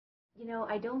You know,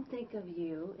 I don't think of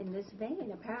you in this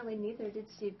vein. Apparently, neither did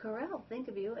Steve Carell think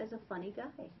of you as a funny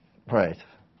guy. Right.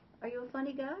 Are you a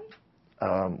funny guy?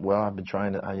 Well, I've been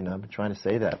trying to, I've been trying to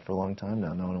say that for a long time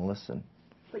now. No one will listen.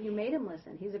 But you made him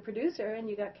listen. He's a producer, and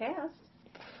you got cast.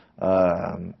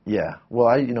 Yeah. Well,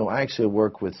 I actually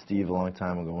worked with Steve a long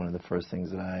time ago. One of the first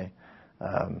things that I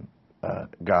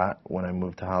got when I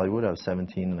moved to Hollywood, I was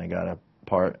 17, and I got a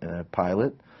part in a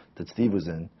pilot that Steve was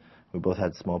in. We both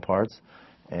had small parts,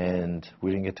 and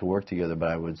we didn't get to work together, but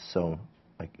I was so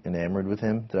enamored with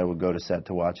him that I would go to set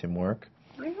to watch him work.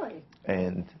 Really?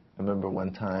 And I remember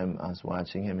one time I was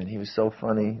watching him, and he was so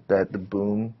funny that the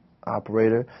boom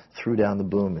operator threw down the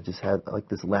boom. It just had like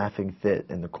this laughing fit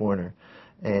in the corner.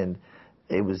 And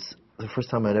it was the first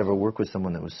time I'd ever worked with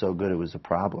someone that was so good it was a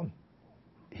problem.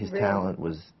 His talent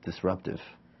was disruptive.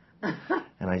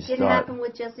 And I just Didn't happen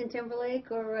with Justin Timberlake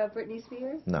or Britney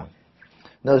Spears? No.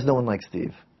 No, there's no one like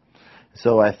Steve.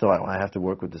 So I thought, well, I have to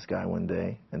work with this guy one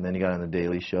day. And then he got on the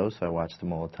Daily Show, so I watched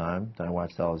him all the time. Then I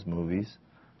watched all his movies.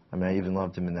 I mean, I even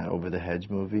loved him in that Over the Hedge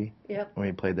movie. Yep. When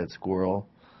he played that squirrel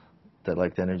that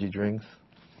liked energy drinks.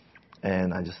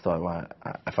 And I just thought, well,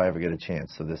 if I ever get a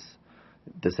chance, so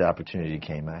this opportunity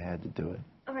came, I had to do it.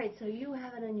 All right, so you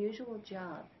have an unusual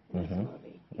job in this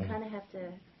movie. You kind of have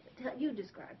to, you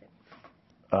describe it.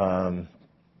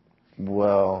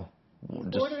 Well, he's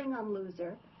bordering on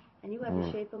loser, and you have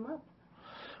to shape him up.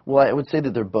 Well, I would say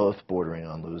that they're both bordering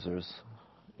on losers.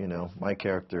 You know, my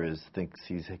character thinks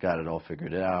he's got it all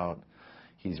figured out.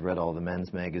 He's read all the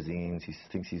men's magazines. He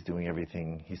thinks he's doing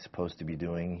everything he's supposed to be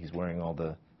doing. He's wearing all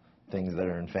the things that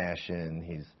are in fashion.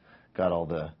 He's got all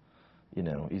the,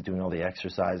 he's doing all the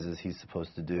exercises he's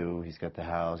supposed to do. He's got the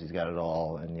house. He's got it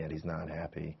all, and yet he's not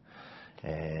happy.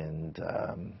 And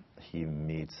he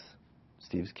meets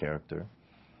Steve's character,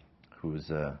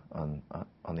 who's on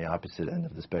the opposite end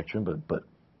of the spectrum, but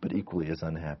equally as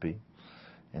unhappy.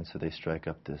 And so they strike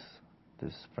up this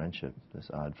friendship, this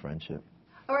odd friendship.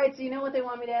 All right, so you know what they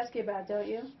want me to ask you about, don't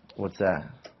you? What's that?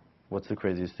 What's the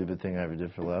craziest stupid thing I ever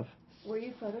did for love? Were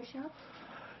you Photoshopped?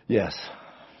 Yes.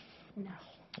 No.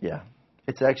 Yeah.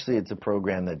 It's a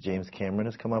program that James Cameron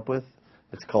has come up with.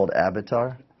 It's called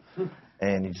Avatar.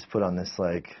 And you just put on this,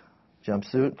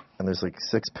 jumpsuit, and there's,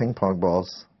 6 ping pong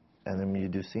balls. And then when you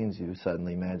do scenes, you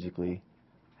suddenly magically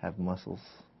have muscles.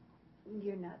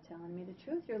 You're not telling me the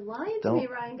truth. You're lying to me,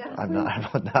 Ryan Gosling. I'm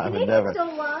not. I would never.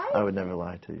 Don't lie? I would never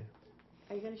lie to you.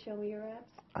 Are you going to show me your abs?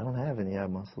 I don't have any ab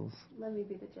muscles. Let me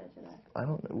be the judge of that. I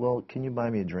don't. Well, can you buy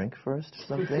me a drink first or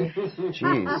something?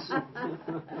 Jeez.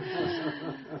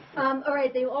 All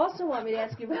right. They also want me to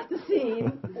ask you about the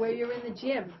scene where you're in the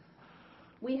gym.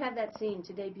 We had that scene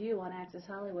to debut on Access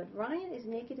Hollywood. Ryan is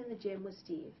naked in the gym with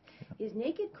Steve. His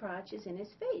naked crotch is in his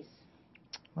face.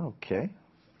 Okay.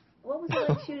 What was it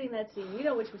like shooting that scene? You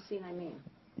know which scene I mean.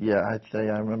 Yeah,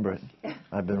 I remember it.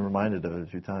 I've been reminded of it a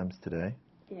few times today.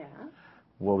 Yeah.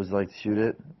 What was it like to shoot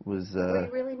it was. Were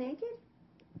you really naked?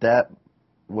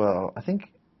 Well, I think.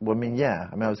 Well, I mean, yeah.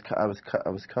 I mean, I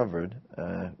was covered.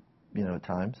 At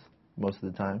times, most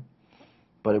of the time.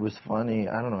 But it was funny.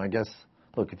 I don't know. I guess.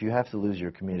 Look, if you have to lose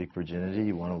your comedic virginity,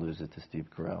 you want to lose it to Steve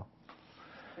Carell.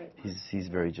 Great. He's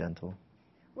very gentle.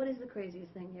 What is the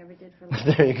craziest thing you ever did for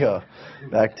love? There you go.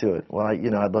 Back to it. Well,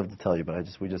 I'd love to tell you, but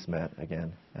we just met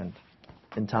again, and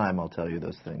in time I'll tell you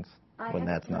those things when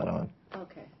that's not on.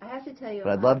 Okay. I have to tell you.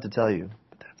 But I'd love to tell you,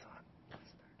 but that's on,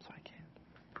 so I can't.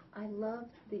 I love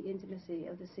the intimacy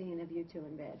of the scene of you two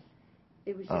in bed.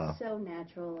 It was just so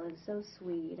natural and so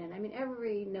sweet, and I mean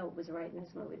every note was right in this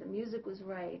movie. The music was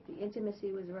right, the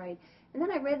intimacy was right, and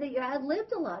then I read that you had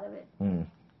lived a lot of it.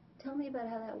 Tell me about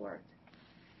how that worked.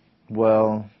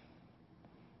 Well,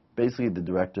 basically the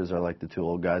directors are like the 2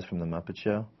 old guys from the Muppet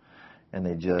Show, and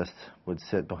they just would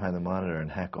sit behind the monitor and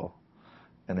heckle,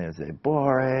 and they'd say,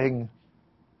 "Boring,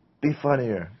 be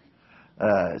funnier,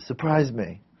 surprise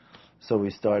me." So we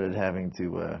started having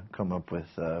to come up with,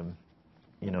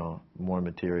 more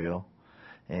material,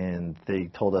 and they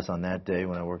told us on that day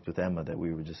when I worked with Emma that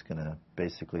we were just going to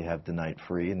basically have the night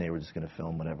free, and they were just going to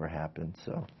film whatever happened.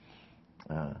 So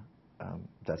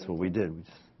that's what we did.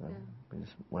 We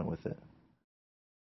just went with it.